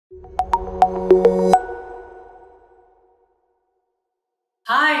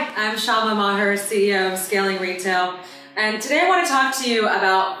I'm Syama, CEO of Scaling Retail, and today I want to talk to you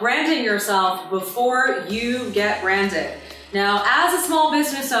about branding yourself before you get branded. Now, as a small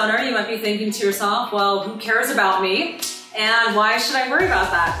business owner, you might be thinking to yourself, well, who cares about me? And why should I worry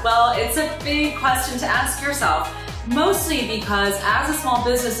about that? Well, it's a big question to ask yourself, mostly because as a small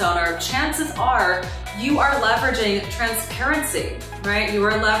business owner, chances are you are leveraging transparency, right? You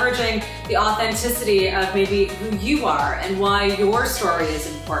are leveraging the authenticity of maybe who you are and why your story is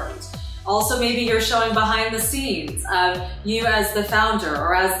important. Also, maybe you're showing behind the scenes of you as the founder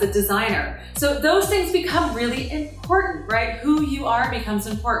or as the designer. So those things become really important, right? Who you are becomes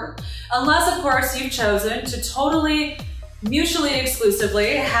important. Unless, of course, you've chosen to totally mutually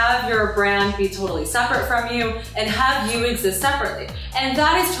exclusively have your brand be totally separate from you and have you exist separately. And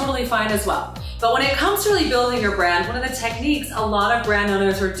that is totally fine as well. But when it comes to really building your brand, one of the techniques a lot of brand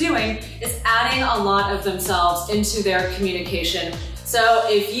owners are doing is adding a lot of themselves into their communication. So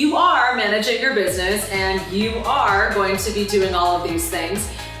if you are managing your business and you are going to be doing all of these things,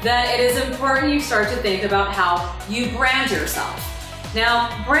 then it is important you start to think about how you brand yourself.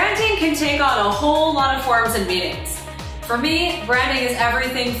 Now, branding can take on a whole lot of forms and meanings. For me, branding is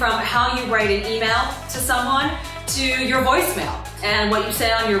everything from how you write an email to someone to your voicemail and what you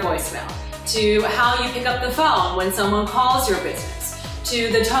say on your voicemail, to how you pick up the phone when someone calls your business, to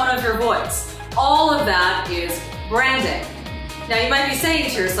the tone of your voice. All of that is branding. Now you might be saying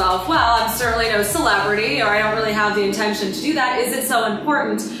to yourself, well, I'm certainly no celebrity or I don't really have the intention to do that. Is it so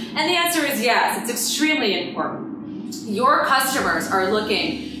important? And the answer is yes, it's extremely important. Your customers are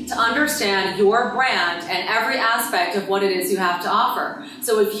looking to understand your brand and every aspect of what it is you have to offer.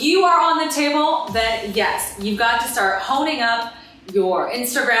 So if you are on the table, then yes, you've got to start honing up your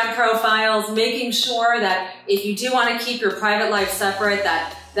Instagram profiles, making sure that if you do want to keep your private life separate,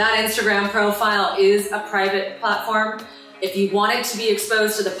 that Instagram profile is a private platform. If you want it to be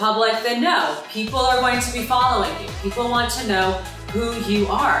exposed to the public, then no, people are going to be following you. People want to know who you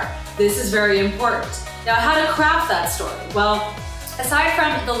are. This is very important. Now, how to craft that story? Well, aside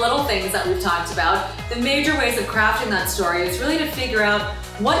from the little things that we've talked about, the major ways of crafting that story is really to figure out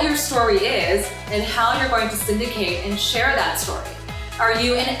what your story is and how you're going to syndicate and share that story. Are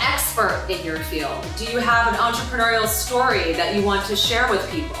you an expert in your field? Do you have an entrepreneurial story that you want to share with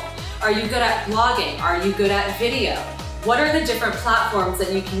people? Are you good at blogging? Are you good at video? What are the different platforms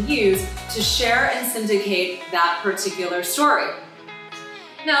that you can use to share and syndicate that particular story?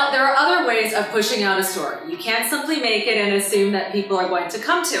 Now, there are other ways of pushing out a story. You can't simply make it and assume that people are going to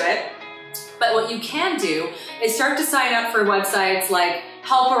come to it. But what you can do is start to sign up for websites like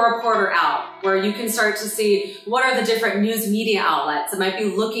Help a Reporter Out, where you can start to see what are the different news media outlets that might be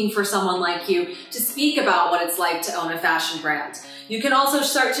looking for someone like you to speak about what it's like to own a fashion brand. You can also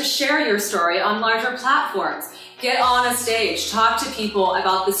start to share your story on larger platforms. Get on a stage, talk to people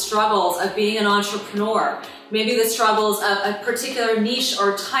about the struggles of being an entrepreneur, maybe the struggles of a particular niche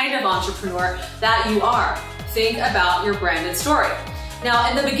or type of entrepreneur that you are. Think about your branded story. Now,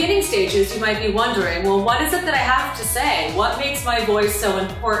 in the beginning stages, you might be wondering, well, what is it that I have to say? What makes my voice so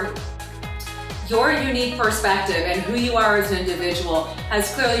important? Your unique perspective and who you are as an individual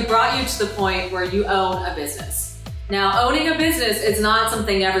has clearly brought you to the point where you own a business. Now, owning a business is not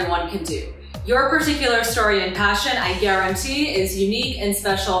something everyone can do. Your particular story and passion, I guarantee, is unique and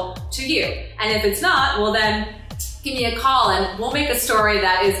special to you. And if it's not, well then, give me a call and we'll make a story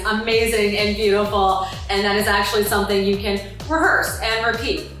that is amazing and beautiful and that is actually something you can rehearse and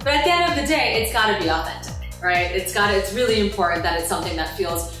repeat. But at the end of the day, it's gotta be authentic, right? It's really important that it's something that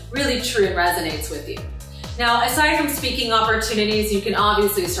feels really true and resonates with you. Now, aside from speaking opportunities, you can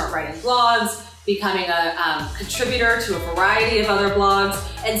obviously start writing blogs, becoming a contributor to a variety of other blogs,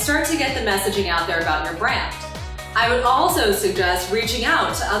 and start to get the messaging out there about your brand. I would also suggest reaching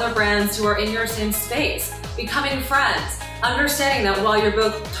out to other brands who are in your same space, becoming friends, understanding that while you're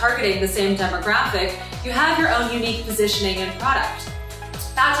both targeting the same demographic, you have your own unique positioning and product.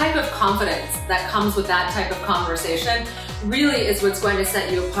 That type of confidence that comes with that type of conversation really is what's going to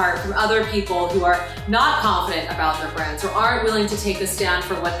set you apart from other people who are not confident about their brands or aren't willing to take a stand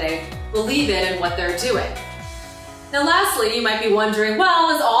for what they believe in and what they're doing. Now lastly, you might be wondering,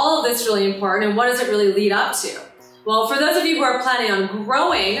 well, is all of this really important and what does it really lead up to? Well, for those of you who are planning on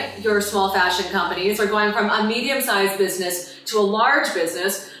growing your small fashion companies or going from a medium-sized business to a large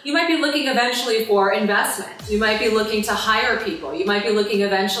business, you might be looking eventually for investment. You might be looking to hire people. You might be looking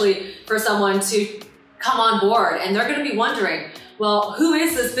eventually for someone to come on board, and they're going to be wondering, well, who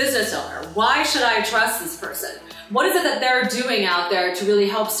is this business owner? Why should I trust this person? What is it that they're doing out there to really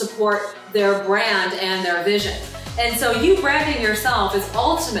help support their brand and their vision? And so you branding yourself is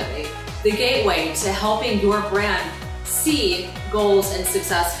ultimately the gateway to helping your brand see goals and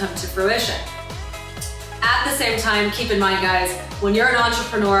success come to fruition. At the same time, keep in mind, guys, when you're an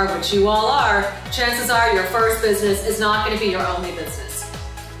entrepreneur, which you all are, chances are your first business is not going to be your only business.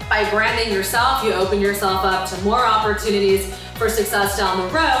 By branding yourself, you open yourself up to more opportunities for success down the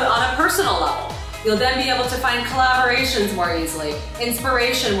road on a personal level. You'll then be able to find collaborations more easily,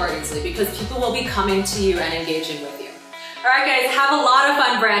 inspiration more easily, because people will be coming to you and engaging with you. All right, guys, have a lot of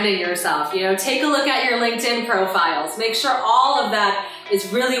fun branding yourself. Take a look at your LinkedIn profiles. Make sure all of that is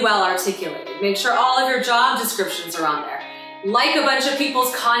really well articulated. Make sure all of your job descriptions are on there. Like a bunch of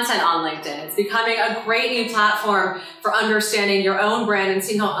people's content on LinkedIn. It's becoming a great new platform for understanding your own brand and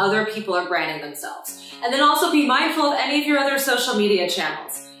seeing how other people are branding themselves. And then also be mindful of any of your other social media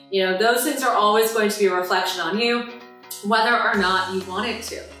channels. Those things are always going to be a reflection on you, whether or not you want it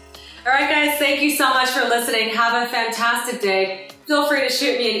to. All right, guys, thank you so much for listening. Have a fantastic day. Feel free to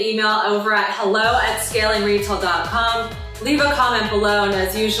shoot me an email over at hello@scalingretail.com. Leave a comment below, and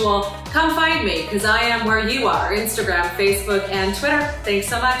as usual, come find me because I am where you are, Instagram, Facebook, and Twitter. Thanks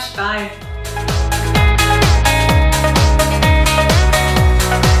so much. Bye.